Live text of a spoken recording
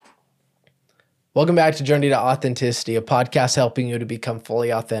Welcome back to Journey to Authenticity, a podcast helping you to become fully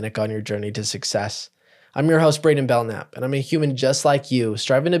authentic on your journey to success. I'm your host, Braiden Belnap, and I'm a human just like you,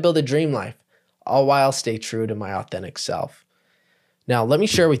 striving to build a dream life, all while stay true to my authentic self. Now, let me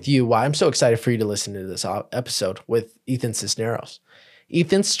share with you why I'm so excited for you to listen to this episode with Ethan Cisneros.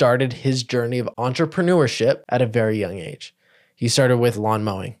 Ethan started his journey of entrepreneurship at a very young age. He started with lawn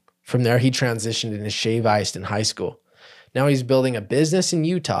mowing. From there, he transitioned into shave ice in high school. Now he's building a business in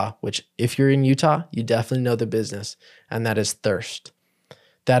Utah, which if you're in Utah, you definitely know the business, and that is thirst.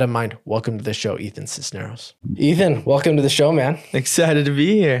 That in mind, welcome to the show, Ethan Cisneros. Ethan, welcome to the show, man. Excited to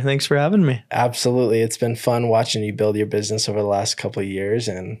be here. Thanks for having me. Absolutely. It's been fun watching you build your business over the last couple of years,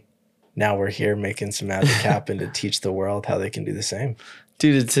 and now we're here making some magic happen to teach the world how they can do the same.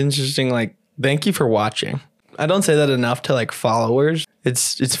 Dude, it's interesting. Thank you for watching. I don't say that enough to followers.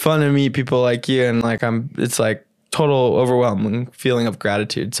 It's fun to meet people like you, and it's total overwhelming feeling of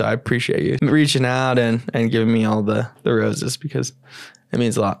gratitude. So I appreciate you reaching out and giving me all the roses because it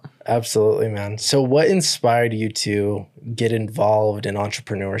means a lot. Absolutely, man. So what inspired you to get involved in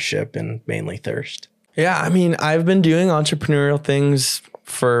entrepreneurship and mainly thirst? Yeah, I've been doing entrepreneurial things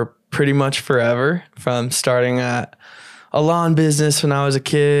for pretty much forever, from starting at a lawn business when I was a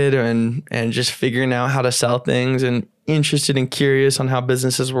kid and just figuring out how to sell things and interested and curious on how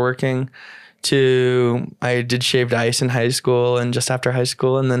businesses were working, to I did shaved ice in high school and just after high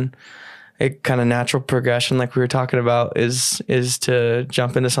school. And then a kind of natural progression, like we were talking about, is to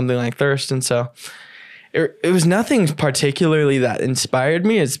jump into something like thirst. And so it was nothing particularly that inspired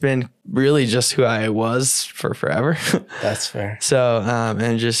me. It's been really just who I was for forever. That's fair. So,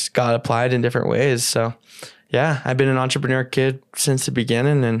 and just got applied in different ways. So yeah, I've been an entrepreneur kid since the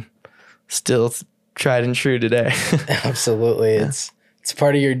beginning and still tried and true today. Absolutely. Yeah. It's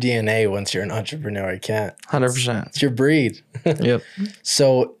part of your DNA once you're an entrepreneur. I can't. 100%. It's your breed. Yep.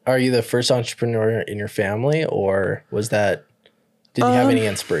 So are you the first entrepreneur in your family, or did you have any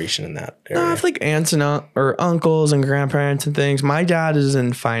inspiration in that area? I have aunts and or uncles and grandparents and things. My dad is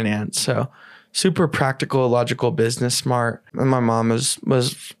in finance, so super practical, logical, business smart. And my mom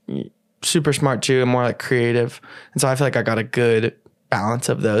was super smart too, and more creative. And so I feel like I got a good balance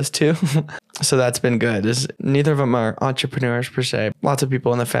of those two. So that's been good. Neither of them are entrepreneurs per se. Lots of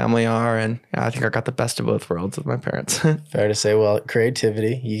people in the family are, and I think I got the best of both worlds with my parents. Fair to say. Well,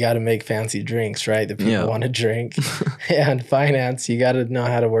 creativity, you got to make fancy drinks, right? That people want to drink. And finance, you got to know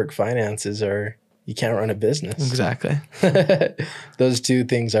how to work finances or you can't run a business. Exactly. Those two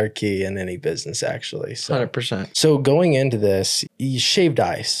things are key in any business, actually. So, 100%. So going into this, you shaved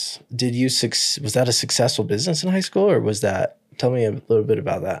ice. Was that a successful business in high school, or was that? Tell me a little bit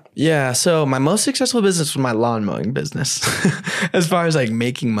about that. Yeah. So my most successful business was my lawn mowing business as far as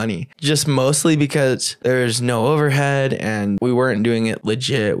making money, just mostly because there's no overhead and we weren't doing it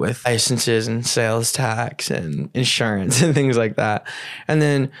legit with licenses and sales tax and insurance and things like that. And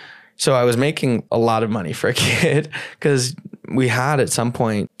then, so I was making a lot of money for a kid because we had at some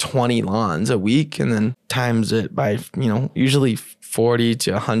point 20 lawns a week and then times it by, usually 40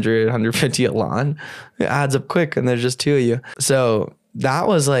 to 100, 150 a lawn. It adds up quick and there's just two of you. So that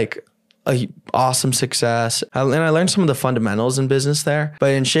was a awesome success. And I learned some of the fundamentals in business there.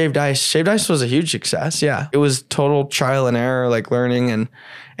 But in shaved ice was a huge success. Yeah. It was total trial and error, learning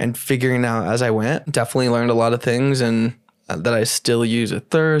and figuring out as I went. Definitely learned a lot of things and that I still use at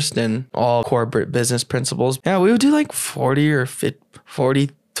Thirst and all corporate business principles. Yeah, we would do 40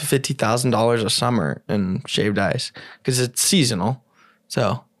 to $50,000 a summer in shaved ice because it's seasonal.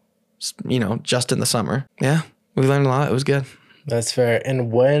 So, just in the summer. Yeah, we learned a lot. It was good. That's fair. And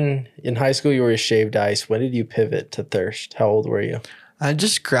when in high school you were shaved ice, when did you pivot to Thirst? How old were you? I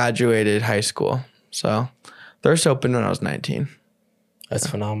just graduated high school. So Thirst opened when I was 19. That's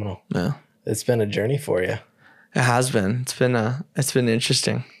phenomenal. Yeah. It's been a journey for you. It has been. It's been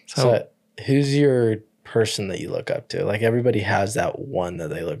interesting. So who's your person that you look up to? Everybody has that one that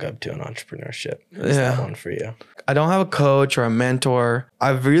they look up to in entrepreneurship. Who's that one for you? I don't have a coach or a mentor.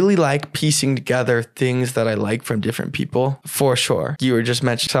 I really like piecing together things that I like from different people, for sure. You were just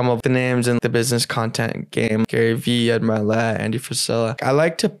mentioning some of the names in the business content game. Gary Vee, Ed Mylett, Andy Frisella. I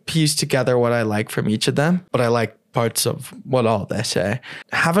like to piece together what I like from each of them, but I like parts of what all they say.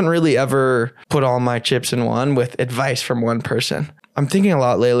 I haven't really ever put all my chips in one with advice from one person. I'm thinking a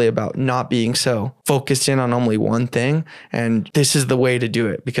lot lately about not being so focused in on only one thing. And this is the way to do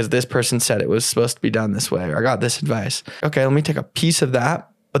it because this person said it was supposed to be done this way, or I got this advice. Okay, let me take a piece of that,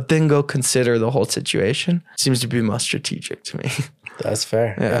 but then go consider the whole situation. Seems to be most strategic to me. That's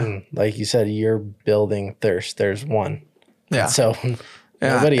fair. Yeah. And like you said, you're building Thirst. There's one. Yeah. So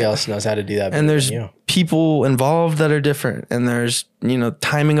Nobody else knows how to do that better And there's than you. people involved that are different. And there's,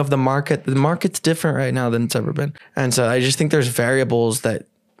 timing of the market. The market's different right now than it's ever been. And so I just think there's variables that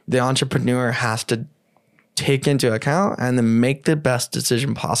the entrepreneur has to take into account and then make the best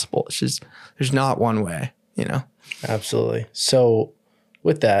decision possible. It's just, there's not one way, Absolutely. So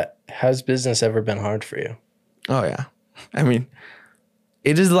with that, has business ever been hard for you? Oh, yeah. I mean,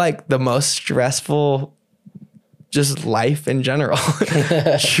 it is like the most stressful just life in general.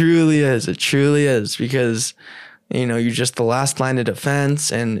 It truly is. It truly is, because, you're just the last line of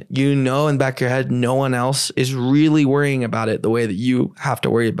defense, and in the back of your head, no one else is really worrying about it the way that you have to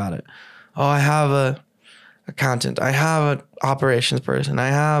worry about it. Oh, I have a accountant. I have an operations person. I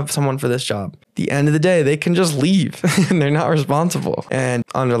have someone for this job. At the end of the day, they can just leave and they're not responsible. And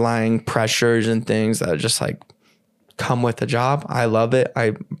underlying pressures and things that just like come with the job. I love it. I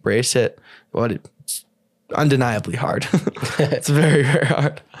embrace it. But it's undeniably hard. It's very, very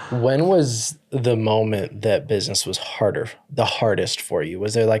hard. When was the moment that business was the hardest for you?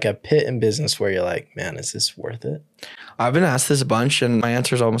 Was there like a pit in business where you're like, man, is this worth it? I've been asked this a bunch, and my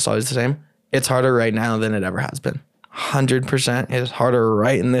answer is almost always the same. It's harder right now than it ever has been. 100% is harder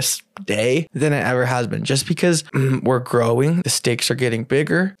right in this day than it ever has been, just because we're growing. The stakes are getting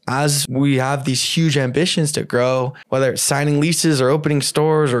bigger as we have these huge ambitions to grow, whether it's signing leases or opening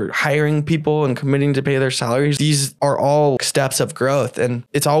stores or hiring people and committing to pay their salaries. These are all steps of growth, and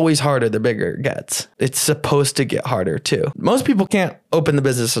it's always harder the bigger it gets. It's supposed to get harder too. Most people can't open the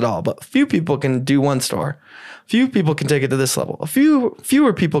business at all, but few people can do one store. Few people can take it to this level.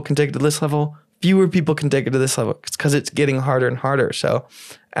 Fewer people can take it to this level. Fewer people can take it to this level. It's because it's getting harder and harder. So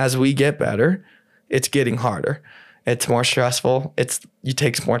as we get better, it's getting harder. It's more stressful. It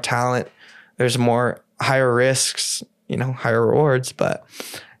takes more talent. There's more higher risks, higher rewards. But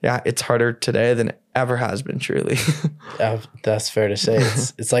yeah, it's harder today than it ever has been, truly. That's fair to say.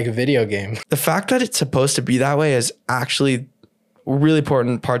 It's like a video game. The fact that it's supposed to be that way is actually a really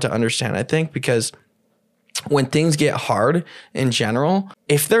important part to understand, I think, because when things get hard in general,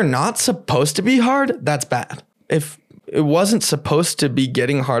 if they're not supposed to be hard, that's bad. If it wasn't supposed to be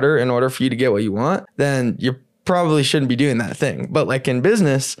getting harder in order for you to get what you want, then you probably shouldn't be doing that thing. But like in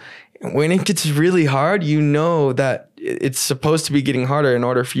business, when it gets really hard, that it's supposed to be getting harder in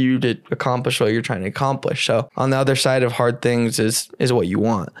order for you to accomplish what you're trying to accomplish. So on the other side of hard things is what you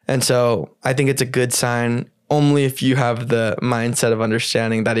want. And so I think it's a good sign only if you have the mindset of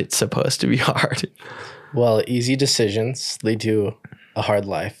understanding that it's supposed to be hard. Well, easy decisions lead to a hard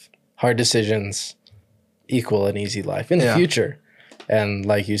life. Hard decisions equal an easy life in the future. And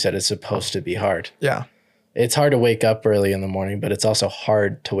like you said, it's supposed to be hard. Yeah. It's hard to wake up early in the morning, but it's also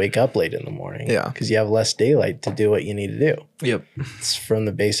hard to wake up late in the morning. Yeah. Because you have less daylight to do what you need to do. Yep. It's from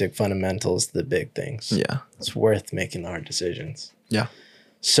the basic fundamentals to the big things. Yeah. It's worth making the hard decisions. Yeah.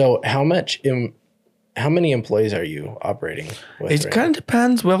 So how many employees are you operating with? It kind of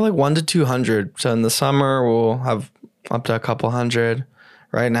depends. We have like 100 to 200. So in the summer, we'll have up to a couple hundred.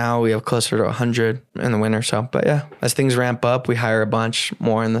 Right now, we have closer to 100 in the winter. So, but yeah, as things ramp up, we hire a bunch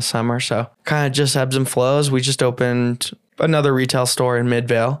more in the summer. So kind of just ebbs and flows. We just opened another retail store in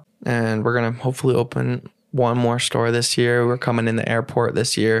Midvale, and we're going to hopefully open one more store this year. We're coming in the airport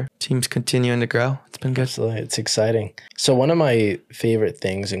this year. Team's continuing to grow. It's been good. Absolutely. It's exciting. So one of my favorite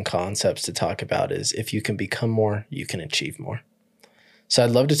things and concepts to talk about is if you can become more, you can achieve more. So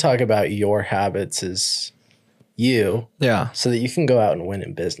I'd love to talk about your habits as you. Yeah. So that you can go out and win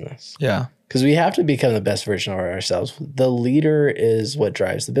in business. Yeah. Because we have to become the best version of ourselves. The leader is what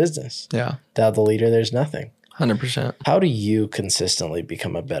drives the business. Yeah. Without the leader, there's nothing. 100%. How do you consistently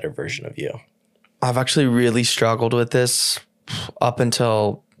become a better version of you? I've actually really struggled with this up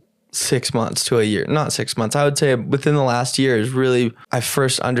until 6 months to a year. Not 6 months. I would say within the last year is really, I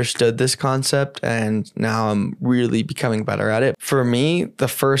first understood this concept, and now I'm really becoming better at it. For me, the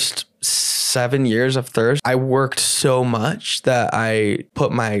first 7 years of Thirst, I worked so much that I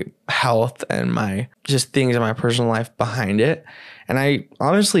put my health and my just things in my personal life behind it. And I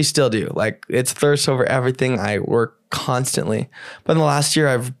honestly still do. Like, it's Thirst over everything. I work constantly. But in the last year,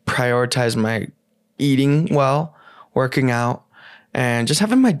 I've prioritized my eating well, working out, and just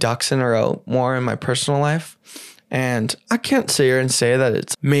having my ducks in a row more in my personal life. And I can't sit here and say that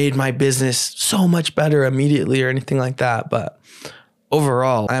it's made my business so much better immediately or anything like that. But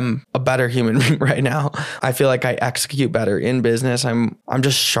overall, I'm a better human right now. I feel like I execute better in business. I'm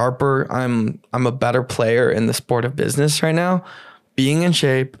just sharper. I'm a better player in the sport of business right now. Being in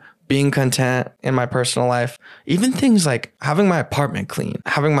shape, being content in my personal life, even things like having my apartment clean,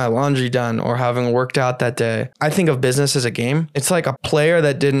 having my laundry done, or having worked out that day. I think of business as a game. It's like a player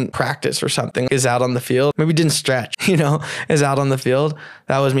that didn't practice or something is out on the field, maybe didn't stretch, is out on the field.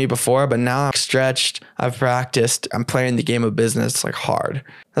 That was me before, but now I'm stretched, I've practiced, I'm playing the game of business like hard.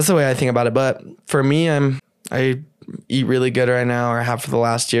 That's the way I think about it. But for me, I eat really good right now, or I have for the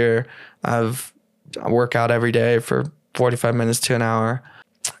last year. I work out every day for 45 minutes to an hour.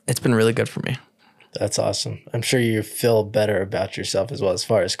 It's been really good for me. That's awesome. I'm sure you feel better about yourself as well as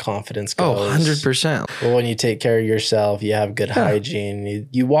far as confidence goes. Oh, 100%. Well, when you take care of yourself, you have good hygiene,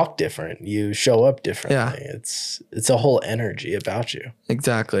 you walk different, you show up differently. Yeah. It's a whole energy about you.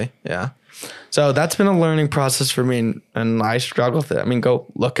 Exactly. Yeah. So that's been a learning process for me, and I struggle with it. I mean, go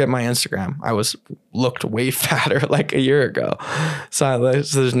look at my Instagram. I looked way fatter like a year ago. So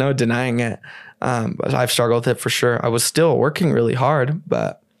there's no denying it. But I've struggled with it for sure. I was still working really hard,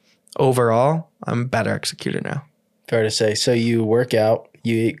 but overall, I'm a better executor now. Fair to say. So you work out,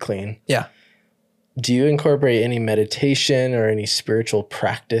 you eat clean. Yeah. Do you incorporate any meditation or any spiritual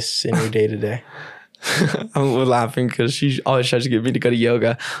practice in your day to day? I'm laughing because she always tries to get me to go to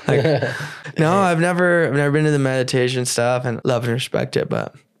yoga. Like, no, I've never been to the meditation stuff, and love and respect it,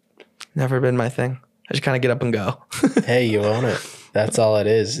 but never been my thing. I just kind of get up and go. Hey, you own it. That's all it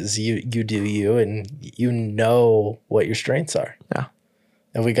is you do you, and you know what your strengths are. Yeah.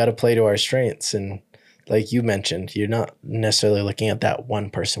 And we got to play to our strengths. And like you mentioned, you're not necessarily looking at that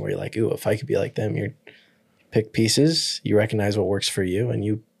one person where you're like, ooh, if I could be like them. You pick pieces, you recognize what works for you, and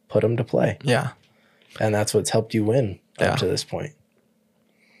you put them to play. Yeah. And that's what's helped you win up to this point.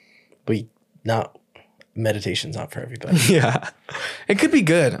 But meditation's not for everybody. Yeah. It could be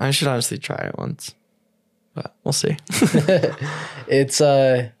good. I should honestly try it once, but we'll see. It's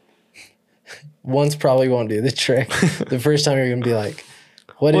once probably won't do the trick. The first time you're going to be like,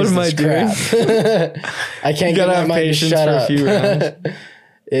 what is this crap? I can't get my mind to shut up. A few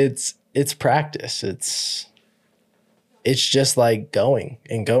rounds. It's practice. It's just like going.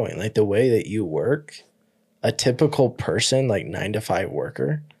 Like the way that you work, a typical person, like 9-to-5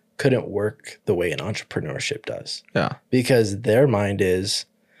 worker, couldn't work the way an entrepreneurship does. Yeah. Because their mind is,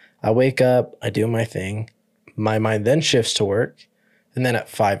 I wake up, I do my thing. My mind then shifts to work. And then at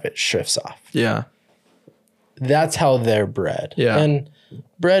 5, it shifts off. Yeah. That's how they're bred. Yeah. And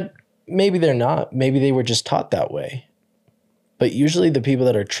bred, maybe they're not. Maybe they were just taught that way. But usually the people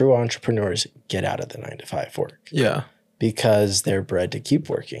that are true entrepreneurs get out of the 9-to-5 work. Yeah. Because they're bred to keep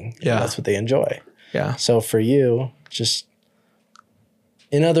working. Yeah. That's what they enjoy. Yeah. So for you, just,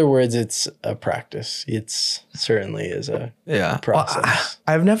 in other words, it's a practice. It's certainly is a process. Well,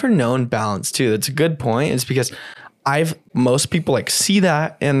 I've never known balance too. That's a good point. It's because most people like see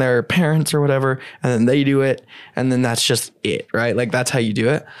that in their parents or whatever, and then they do it, and then that's just it, right? Like that's how you do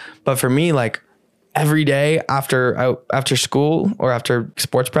it. But for me, like every day after school or after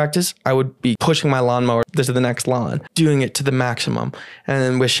sports practice, I would be pushing my lawnmower to the next lawn, doing it to the maximum. And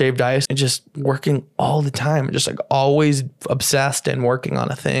then with shaved ice, and just working all the time, just like always obsessed and working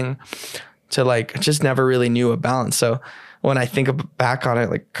on a thing. To like, I just never really knew a balance. So when I think back on it,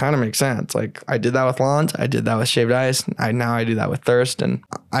 like kind of makes sense. Like I did that with lawns, I did that with shaved ice. Now I do that with thirst, and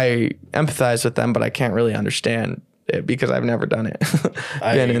I empathize with them, but I can't really understand it because I've never done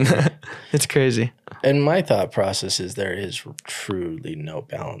it. It's crazy. And my thought process is there is truly no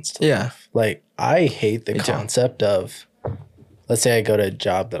balance to Yeah. life. Like I hate the concept of, let's say I go to a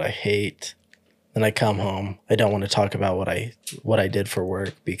job that I hate, then I come home. I don't want to talk about what I did for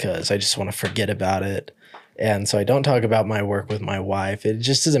work because I just want to forget about it. And so I don't talk about my work with my wife. It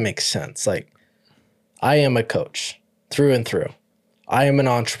just doesn't make sense. Like I am a coach through and through. I am an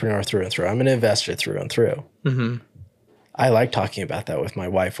entrepreneur through and through. I'm an investor through and through. Mm-hmm. I like talking about that with my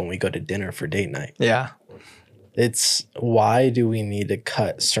wife when we go to dinner for date night. Yeah. It's why do we need to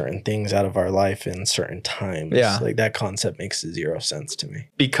cut certain things out of our life in certain times? Yeah. Like that concept makes 0 sense to me.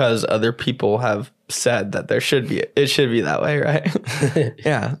 Because other people have said that it should be that way, right?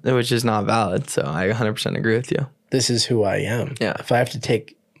 Yeah, which is not valid. So I 100% agree with you. This is who I am. Yeah. If I have to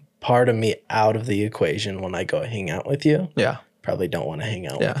take part of me out of the equation when I go hang out with you, probably don't want to hang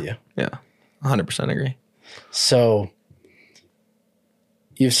out with you. Yeah. 100% agree. So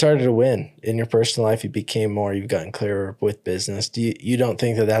you've started to win in your personal life. You've gotten clearer with business. You don't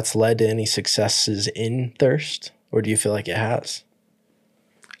think that that's led to any successes in thirst, or do you feel like it has?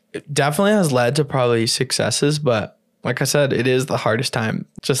 It definitely has led to probably successes, but like I said, it is the hardest time.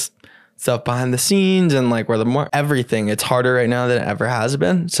 Just stuff behind the scenes and like everything. It's harder right now than it ever has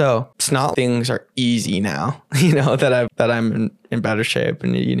been. So it's not things are easy now, that I'm in better shape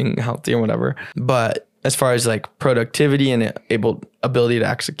and eating healthy and whatever. But as far as like productivity and ability to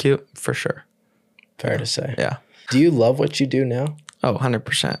execute, for sure. Fair to say. Yeah. Do you love what you do now? Oh,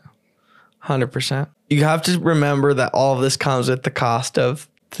 100%. 100%. You have to remember that all of this comes with the cost of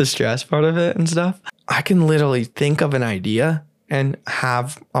the stress part of it and stuff. I can literally think of an idea and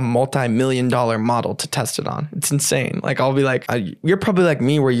have a multi-million-dollar model to test it on. It's insane. Like I'll be like, you're probably like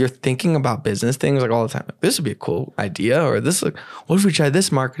me where you're thinking about business things like all the time. Like, this would be a cool idea, or this, like, what if we try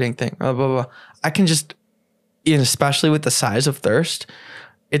this marketing thing? Blah, blah, blah. I can just, especially with the size of Thirst,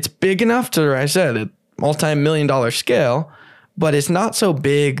 it's big enough to, I said, a multi-million-dollar scale, but it's not so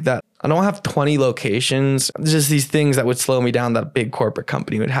big that I don't have 20 locations. It's just these things that would slow me down that a big corporate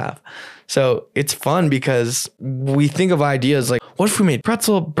company would have. So it's fun because we think of ideas like, what if we made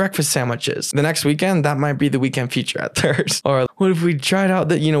pretzel breakfast sandwiches? The next weekend, that might be the weekend feature at Thirst. Or what if we tried out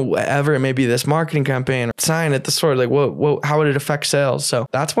that, whatever it may be, this marketing campaign, or sign at the store, like how would it affect sales? So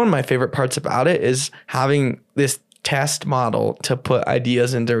that's one of my favorite parts about it, is having this test model to put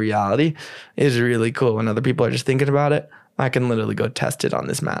ideas into reality is really cool. When other people are just thinking about it, I can literally go test it on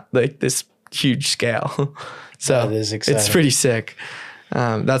this map, like this huge scale. So that is exciting. It's pretty sick.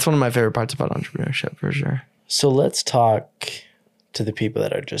 That's one of my favorite parts about entrepreneurship, for sure. So let's talk to the people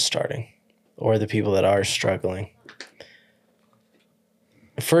that are just starting, or the people that are struggling.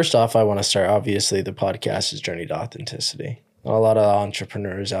 First off, I want to start, obviously, the podcast is Journey to Authenticity. A lot of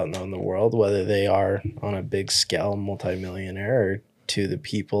entrepreneurs out in the world, whether they are on a big scale multimillionaire or to the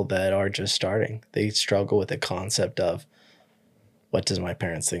people that are just starting, they struggle with the concept of, what does my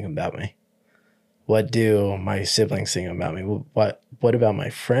parents think about me? What do my siblings think about me? What about my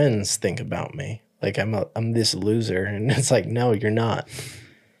friends think about me? Like I'm this loser. And it's like, no, you're not.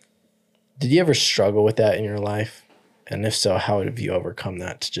 Did you ever struggle with that in your life? And if so, how have you overcome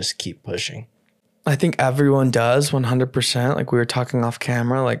that to just keep pushing? I think everyone does, 100%. Like we were talking off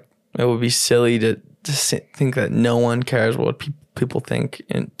camera, like it would be silly to think that no one cares what people think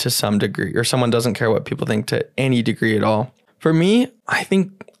to some degree, or someone doesn't care what people think to any degree at all. For me, I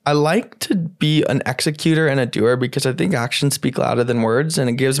think I like to be an executor and a doer, because I think actions speak louder than words, and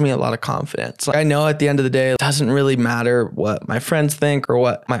it gives me a lot of confidence. Like I know at the end of the day, it doesn't really matter what my friends think or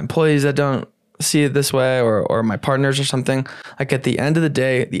what my employees that don't see it this way or my partners or something. Like at the end of the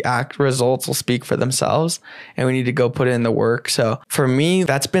day, the results will speak for themselves, and we need to go put in the work. So for me,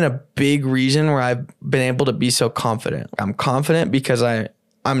 that's been a big reason where I've been able to be so confident. I'm confident because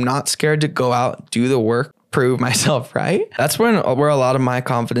I'm not scared to go out, do the work, prove myself right. That's where a lot of my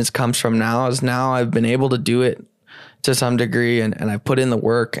confidence comes from now, is now I've been able to do it to some degree, and I put in the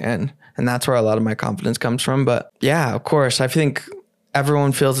work, and that's where a lot of my confidence comes from. But yeah, of course, I think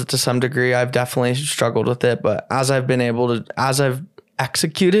everyone feels it to some degree. I've definitely struggled with it, but as I've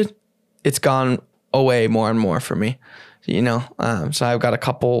executed, it's gone away more and more for me, so I've got a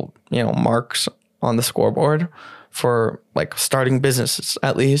couple, marks on the scoreboard for like starting businesses.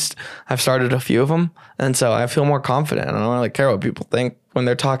 At least I've started a few of them. And so I feel more confident. I don't really care what people think when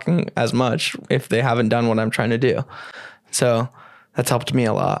they're talking as much if they haven't done what I'm trying to do. So that's helped me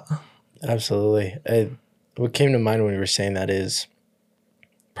a lot. Absolutely. What came to mind when we were saying that is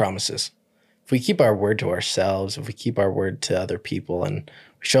promises. If we keep our word to ourselves, if we keep our word to other people, and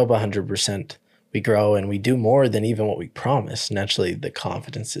we show up 100%, we grow and we do more than even what we promised. Naturally, the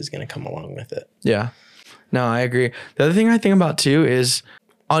confidence is going to come along with it. Yeah. No, I agree. The other thing I think about too is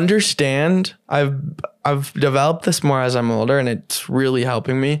understand. I've developed this more as I'm older, and it's really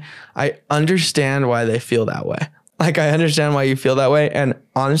helping me. I understand why they feel that way. Like I understand why you feel that way, and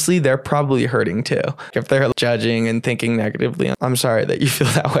honestly, they're probably hurting too. If they're judging and thinking negatively, I'm sorry that you feel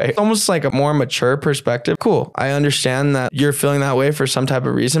that way. It's almost like a more mature perspective. Cool. I understand that you're feeling that way for some type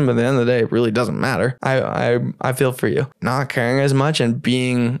of reason, but at the end of the day, it really doesn't matter. I feel for you. Not caring as much and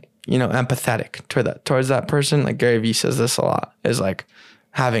being empathetic towards that person. Like Gary Vee says this a lot, is like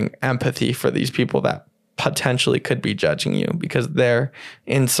having empathy for these people that potentially could be judging you because they're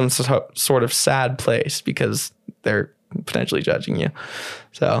in some sort of sad place because they're potentially judging you.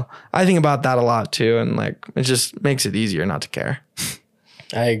 So I think about that a lot too. And like, it just makes it easier not to care.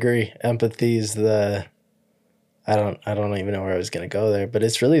 I agree. Empathy is I don't even know where I was going to go there, but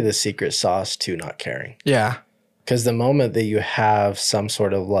it's really the secret sauce to not caring. Yeah. Because the moment that you have some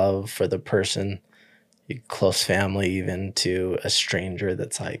sort of love for the person, your close family, even to a stranger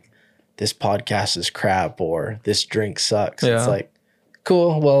that's like, this podcast is crap or this drink sucks. Yeah. It's like,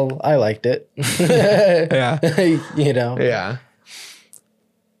 cool. Well, I liked it. Yeah. Yeah.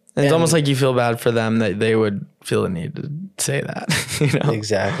 And it's almost like you feel bad for them that they would feel the need to say that.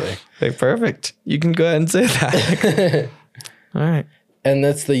 Exactly. Like, perfect. You can go ahead and say that. All right. And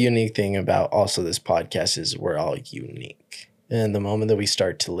that's the unique thing about also this podcast is we're all unique. And the moment that we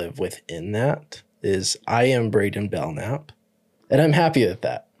start to live within that, is I am Braiden Belnap, and I'm happy with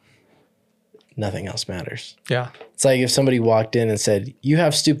that. Nothing else matters. Yeah. It's like if somebody walked in and said, you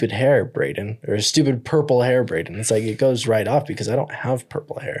have stupid hair, Braiden, or stupid purple hair, Braiden. It's like it goes right off because I don't have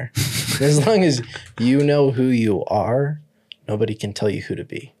purple hair. As long as you know who you are, nobody can tell you who to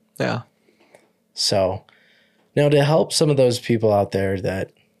be. Yeah. So now to help some of those people out there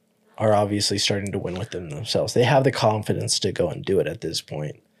that are obviously starting to win within themselves, they have the confidence to go and do it at this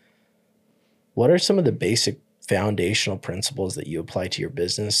point. What are some of the basic foundational principles that you apply to your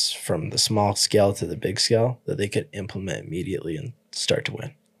business from the small scale to the big scale that they could implement immediately and start to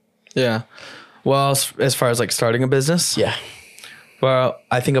win? Yeah. Well, as far as like starting a business. Yeah. Well,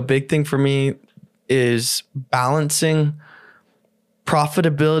 I think a big thing for me is balancing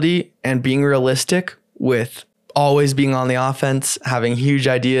profitability and being realistic with always being on the offense, having huge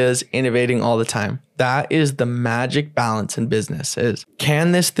ideas, innovating all the time. That is the magic balance in business. Is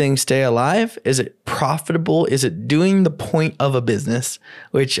can this thing stay alive? Is it profitable? Is it doing the point of a business,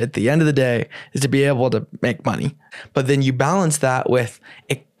 which at the end of the day is to be able to make money? But then you balance that with,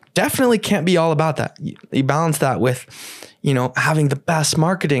 it definitely can't be all about that. You balance that with, having the best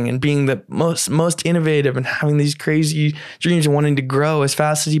marketing and being the most innovative and having these crazy dreams and wanting to grow as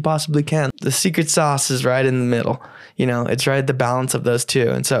fast as you possibly can. The secret sauce is right in the middle. It's right at the balance of those two.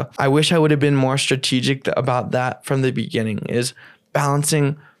 And so I wish I would have been more strategic about that from the beginning, is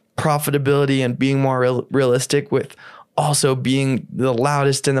balancing profitability and being more realistic with also being the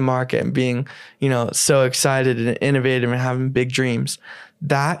loudest in the market and being, so excited and innovative and having big dreams.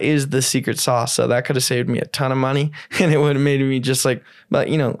 That is the secret sauce. So that could have saved me a ton of money, and it would have made me just like, but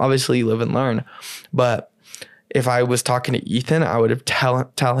obviously you live and learn. But if I was talking to Ethan, I would have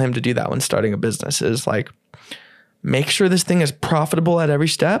tell him to do that when starting a business, is like, make sure this thing is profitable at every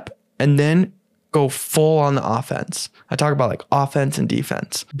step and then go full on the offense. I talk about like offense and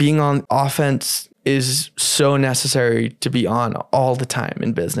defense. Being on offense is so necessary to be on all the time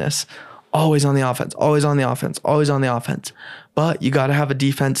in business. Always on the offense, always on the offense, always on the offense. But you got to have a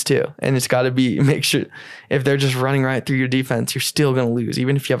defense too. And it's got to be, make sure if they're just running right through your defense, you're still going to lose,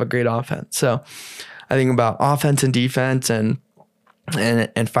 even if you have a great offense. So I think about offense and defense and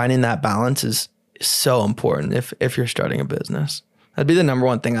finding that balance is so important if you're starting a business. That'd be the number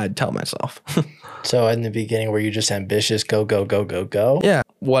one thing I'd tell myself. So in the beginning, were you just ambitious, go, go, go, go, go? Yeah.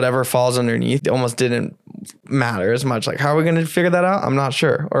 Whatever falls underneath almost didn't matter as much. Like, how are we going to figure that out? I'm not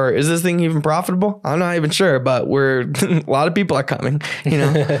sure. Or is this thing even profitable? I'm not even sure, but a lot of people are coming,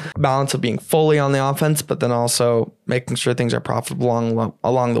 Balance of being fully on the offense, but then also making sure things are profitable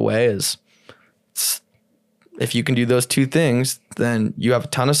along the way is, if you can do those two things, then you have a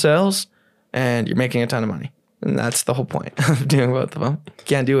ton of sales and you're making a ton of money. And that's the whole point of doing both of them.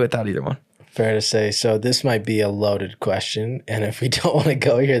 Can't do it without either one. Fair to say. So this might be a loaded question, and if we don't want to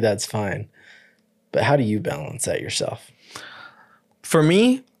go here, that's fine. But how do you balance that yourself? For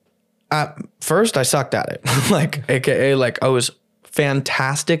me, at first I sucked at it. AKA I was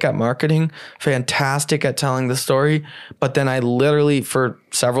fantastic at marketing, fantastic at telling the story. But then I literally, for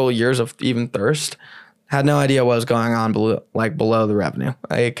several years of even Thirst, had no idea what was going on below the revenue,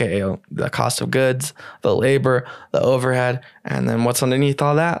 aka the cost of goods, the labor, the overhead, and then what's underneath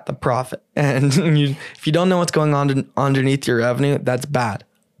all that, the profit. And if you don't know what's going on underneath your revenue, that's bad.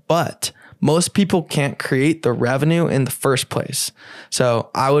 But most people can't create the revenue in the first place. So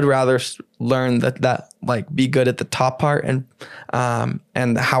I would rather learn that be good at the top part,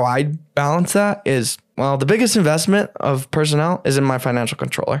 and how I balance that is, well, the biggest investment of personnel is in my financial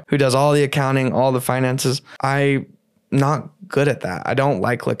controller, who does all the accounting, all the finances. I'm not good at that. I don't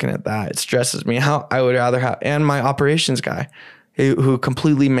like looking at that. It stresses me out. I would rather have, and my operations guy who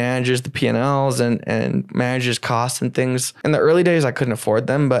completely manages the P&Ls and manages costs and things. In the early days, I couldn't afford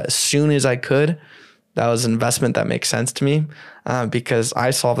them, but as soon as I could, that was an investment that makes sense to me, because I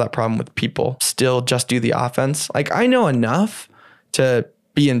solve that problem with people still just do the offense. I know enough to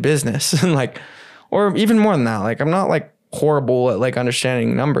be in business and or even more than that. I'm not horrible at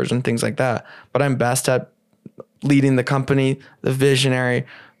understanding numbers and things like that, but I'm best at leading the company, the visionary,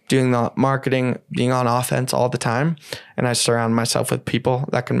 doing the marketing, being on offense all the time. And I surround myself with people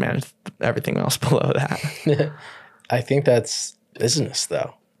that can manage everything else below that. I think that's business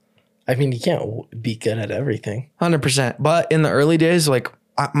though. I mean, you can't be good at everything. 100%. But in the early days,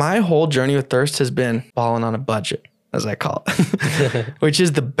 my whole journey with Thirst has been balling on a budget, as I call it, which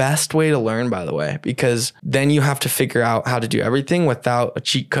is the best way to learn, by the way, because then you have to figure out how to do everything without a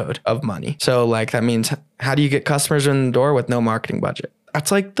cheat code of money. So that means, how do you get customers in the door with no marketing budget? That's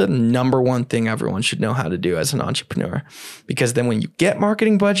the number one thing everyone should know how to do as an entrepreneur, because then when you get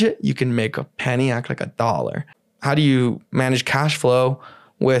marketing budget, you can make a penny act like a dollar. How do you manage cash flow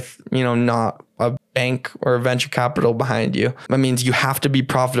with, not a bank or venture capital behind you. That means you have to be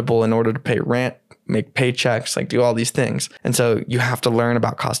profitable in order to pay rent, make paychecks, like do all these things. And so you have to learn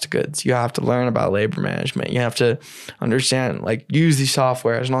about cost of goods. You have to learn about labor management. You have to understand, like, use these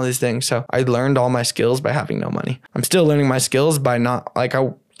softwares and all these things. So I learned all my skills by having no money. I'm still learning my skills by not, like,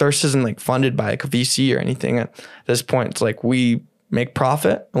 Thirst isn't like funded by like a VC or anything at this point. It's like we make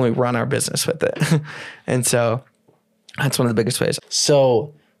profit and we run our business with it. And so that's one of the biggest ways.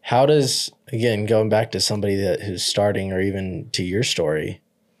 So how does, again, going back to somebody who's starting, or even to your story,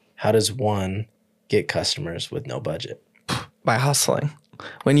 how does one get customers with no budget? By hustling.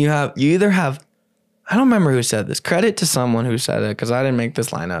 When you either have, I don't remember who said this, credit to someone who said it, because I didn't make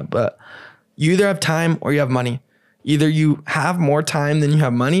this line up, but you either have time or you have money. Either you have more time than you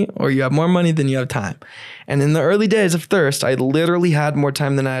have money, or you have more money than you have time. And in the early days of Thirst, I literally had more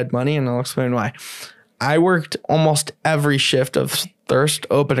time than I had money, and I'll explain why. I worked almost every shift of Thirst,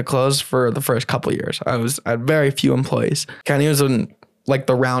 open to close, for the first couple of years. I had very few employees. Kenny was in like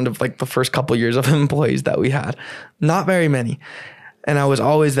the round of like the first couple of years of employees that we had. Not very many. And I was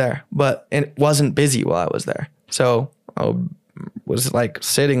always there, but it wasn't busy while I was there. So I was like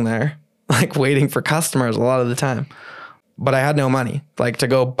sitting there, like waiting for customers a lot of the time, but I had no money, like to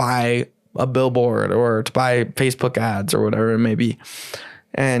go buy a billboard or to buy Facebook ads or whatever it may be.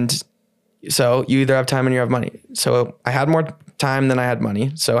 And so you either have time and you have money. So I had more time than I had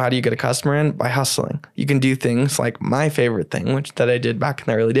money. So how do you get a customer in? By hustling. You can do things like my favorite thing, which that I did back in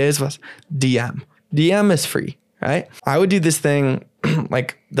the early days, was DM. DM is free, right? I would do this thing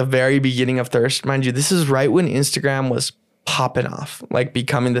like the very beginning of Thirst. Mind you, this is right when Instagram was popping off, like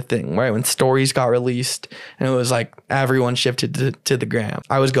becoming the thing, right? When stories got released and it was like everyone shifted to the gram.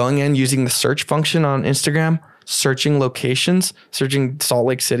 I was going in using the search function on Instagram, searching locations, searching Salt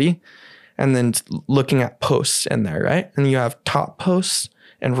Lake City, and then looking at posts in there, right? And you have top posts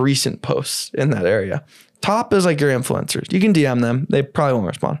and recent posts in that area. Top is like your influencers. You can DM them. They probably won't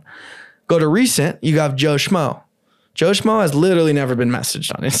respond. Go to recent, you have Joe Schmo. Joe Schmo has literally never been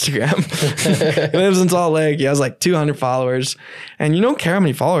messaged on Instagram. He lives in Salt Lake. He has like 200 followers. And you don't care how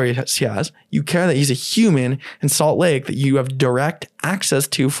many followers he has. You care that he's a human in Salt Lake that you have direct access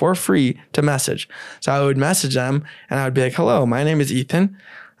to for free to message. So I would message them and I would be like, hello, my name is Ethan.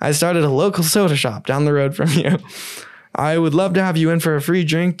 I started a local soda shop down the road from you. I would love to have you in for a free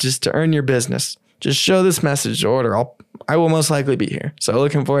drink just to earn your business. Just show this message to order. I will most likely be here. So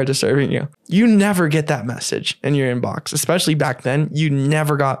looking forward to serving you. You never get that message in your inbox, especially back then. You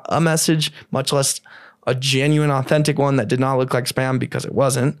never got a message, much less a genuine, authentic one that did not look like spam, because it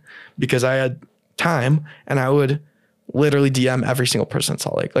wasn't, because I had time and I would literally DM every single person in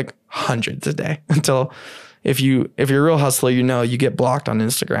Salt Lake, like hundreds a day, until if you're a real hustler, you get blocked on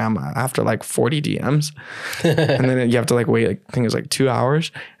Instagram after like 40 DMs. And then you have to like wait, I think it was like 2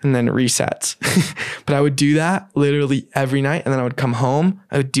 hours, and then it resets. But I would do that literally every night. And then I would come home.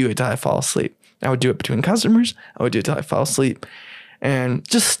 I would do it till I fall asleep. I would do it between customers. I would do it till I fall asleep. And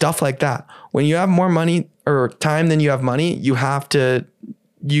just stuff like that. When you have more money or time than you have money, you have to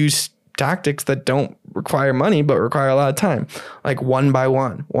use tactics that don't require money, but require a lot of time, like one by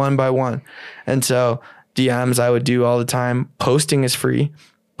one. And so DMs I would do all the time. Posting is free.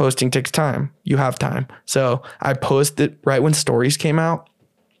 Posting takes time. You have time. So I posted right when stories came out.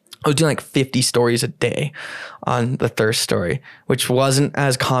 I was doing like 50 stories a day on the Thirst story, which wasn't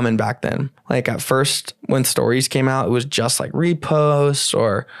as common back then. Like at first when stories came out, it was just like reposts,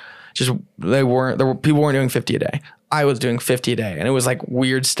 or just people weren't doing 50 a day. I was doing 50 a day, and it was like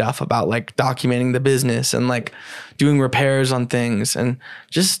weird stuff about like documenting the business and like doing repairs on things and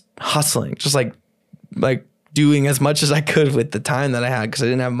just hustling, just like doing as much as I could with the time that I had, because I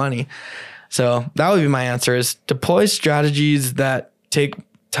didn't have money. So that would be my answer, is deploy strategies that take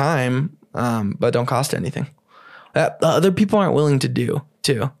time, but don't cost anything, that other people aren't willing to do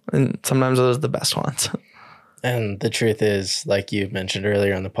too. And sometimes those are the best ones. And the truth is, like you mentioned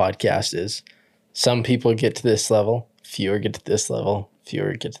earlier on the podcast, is some people get to this level, fewer get to this level,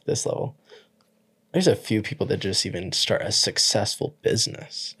 fewer get to this level. There's a few people that just even start a successful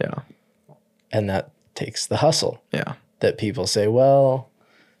business. Yeah. And that takes the hustle. Yeah. That people say, well,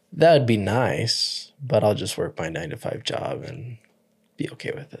 that would be nice, but I'll just work my 9-to-5 job and be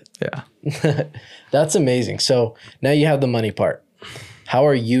okay with it. Yeah. That's amazing. So now you have the money part. How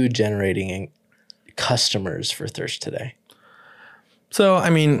are you generating customers for Thirst today? So, I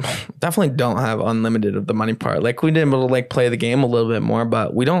mean, definitely don't have unlimited of the money part. Like, we did able to like play the game a little bit more,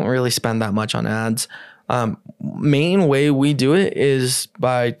 but we don't really spend that much on ads. Main way we do it is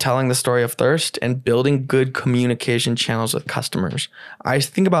by telling the story of Thirst and building good communication channels with customers. I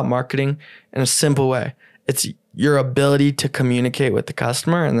think about marketing in a simple way. It's your ability to communicate with the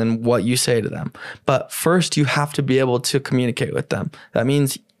customer and then what you say to them. But first, you have to be able to communicate with them. That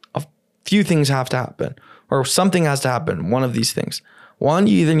means a few things have to happen, or something has to happen. One of these things. One,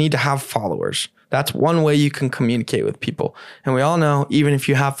 you either need to have followers. That's one way you can communicate with people. And we all know, even if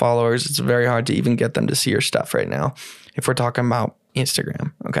you have followers, it's very hard to even get them to see your stuff right now, if we're talking about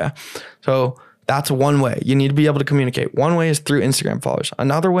Instagram. Okay. So that's one way. You need to be able to communicate. One way is through Instagram followers.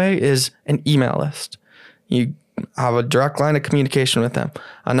 Another way is an email list. You have a direct line of communication with them.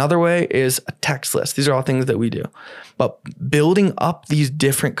 Another way is a text list. These are all things that we do. But building up these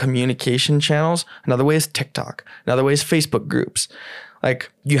different communication channels, another way is TikTok. Another way is Facebook groups.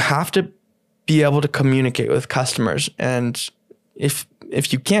 Like, you have to be able to communicate with customers. And if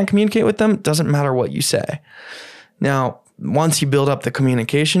you can't communicate with them, it doesn't matter what you say. Now, once you build up the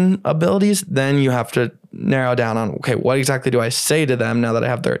communication abilities, then you have to narrow down on, okay, what exactly do I say to them now that I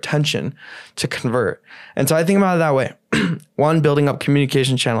have their attention to convert? And so I think about it that way. One, building up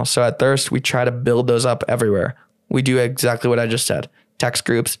communication channels. So at Thirst, we try to build those up everywhere. We do exactly what I just said. Text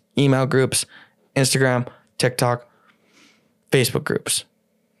groups, email groups, Instagram, TikTok, Facebook groups.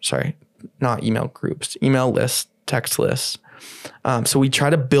 Sorry, not email groups, email lists, text lists. So we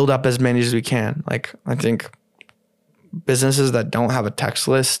try to build up as many as we can. Like, I think businesses that don't have a text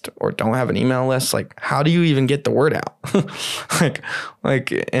list or don't have an email list, like, how do you even get the word out?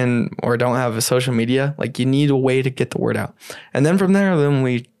 or don't have a social media, like, you need a way to get the word out. And then from there,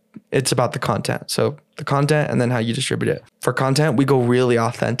 it's about the content. So the content and then how you distribute it. For content, we go really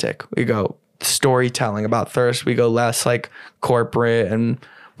authentic. We go storytelling about Thirst. We go less like corporate, and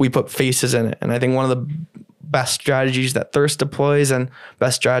we put faces in it. And I think one of the best strategies that Thirst deploys and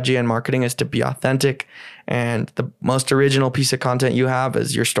best strategy in marketing is to be authentic. And the most original piece of content you have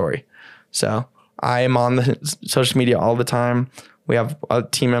is your story. So I am on the social media all the time. We have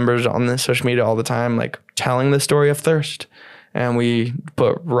team members on the social media all the time, like telling the story of Thirst. And we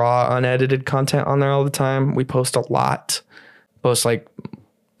put raw, unedited content on there all the time. We post a lot, post like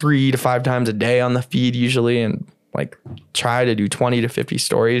 3 to 5 times a day on the feed usually, and like try to do 20 to 50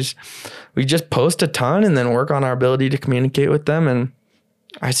 stories. We just post a ton and then work on our ability to communicate with them. And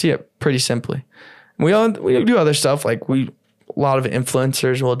I see it pretty simply. We do other stuff, like a lot of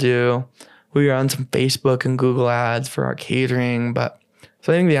influencers will do. We run some Facebook and Google ads for our catering. But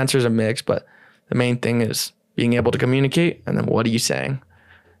so I think the answer is a mix, but the main thing is being able to communicate, and then what are you saying?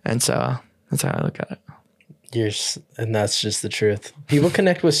 And so that's how I look at it. And that's just the truth. People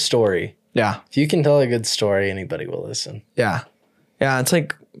connect with story. Yeah. If you can tell a good story, anybody will listen. Yeah. Yeah. It's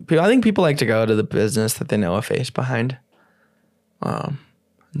like, I think people like to go to the business that they know a face behind. And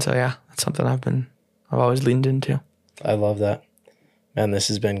so, yeah, that's something I've always leaned into. I love that. Man, this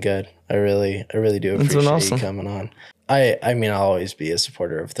has been good. I really do appreciate you coming on. I mean, I'll always be a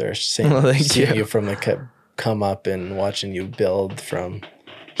supporter of Thirst. Seeing you from the come up and watching you build from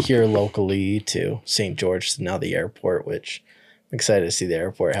here locally to St. George to now the airport, which I'm excited to see the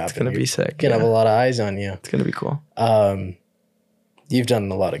airport happen. It's going to be sick. You're going to have a lot of eyes on you. It's going to be cool. You've done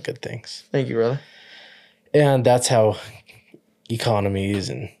a lot of good things. Thank you, brother. And that's how economies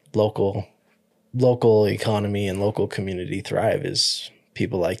and local economy and local community thrive, is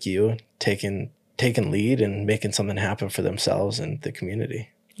people like you taking lead and making something happen for themselves and the community.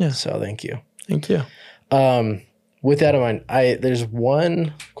 Yeah. So thank you. Thank you. With that in mind, there's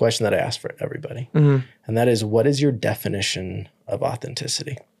one question that I ask for everybody, and that is, what is your definition of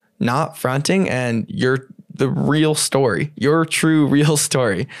authenticity? Not fronting, and the real story, your true real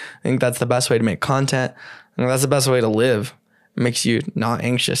story. I think that's the best way to make content. I think that's the best way to live. It makes you not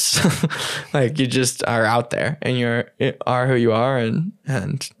anxious. Like, you just are out there and you are who you are, and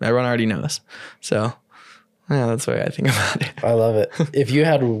everyone already knows. So yeah, that's the way I think about it. I love it. If you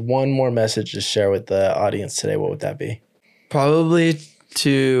had one more message to share with the audience today, what would that be? Probably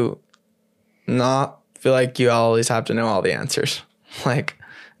to not feel like you always have to know all the answers. Like,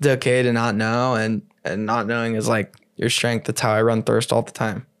 it's okay to not know, and not knowing is like your strength. That's how I run Thirst all the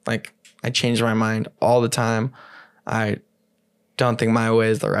time. Like, I change my mind all the time. I don't think my way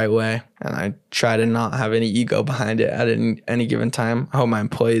is the right way, and I try to not have any ego behind it at any given time. I hope my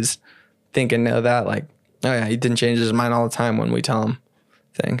employees think and know that, like, oh yeah, he didn't change his mind all the time when we tell him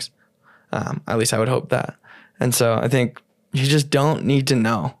things. At least I would hope that. And so I think you just don't need to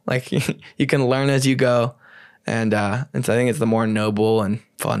know. Like, you can learn as you go. And so I think it's the more noble and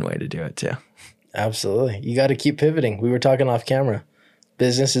fun way to do it too. Absolutely. You got to keep pivoting. We were talking off camera.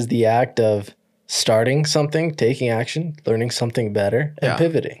 Business is the act of starting something, taking action, learning something better, and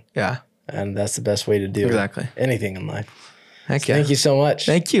pivoting. Yeah. And that's the best way to do anything in life. Heck yeah. Thank you so much.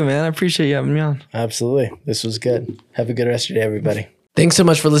 Thank you, man. I appreciate you having me on. Absolutely. This was good. Have a good rest of your day, everybody. Thanks so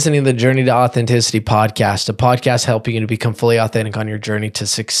much for listening to the Journey to Authenticity podcast, a podcast helping you to become fully authentic on your journey to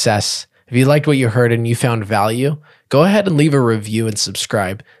success. If you liked what you heard and you found value, go ahead and leave a review and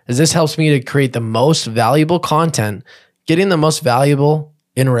subscribe, as this helps me to create the most valuable content, getting the most valuable,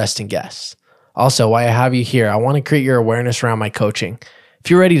 interesting guests. Also, while I have you here, I want to create your awareness around my coaching.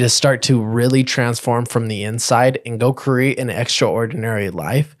 If you're ready to start to really transform from the inside and go create an extraordinary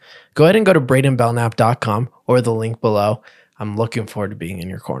life, go ahead and go to braidenbelnap.com or the link below. I'm looking forward to being in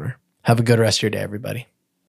your corner. Have a good rest of your day, everybody.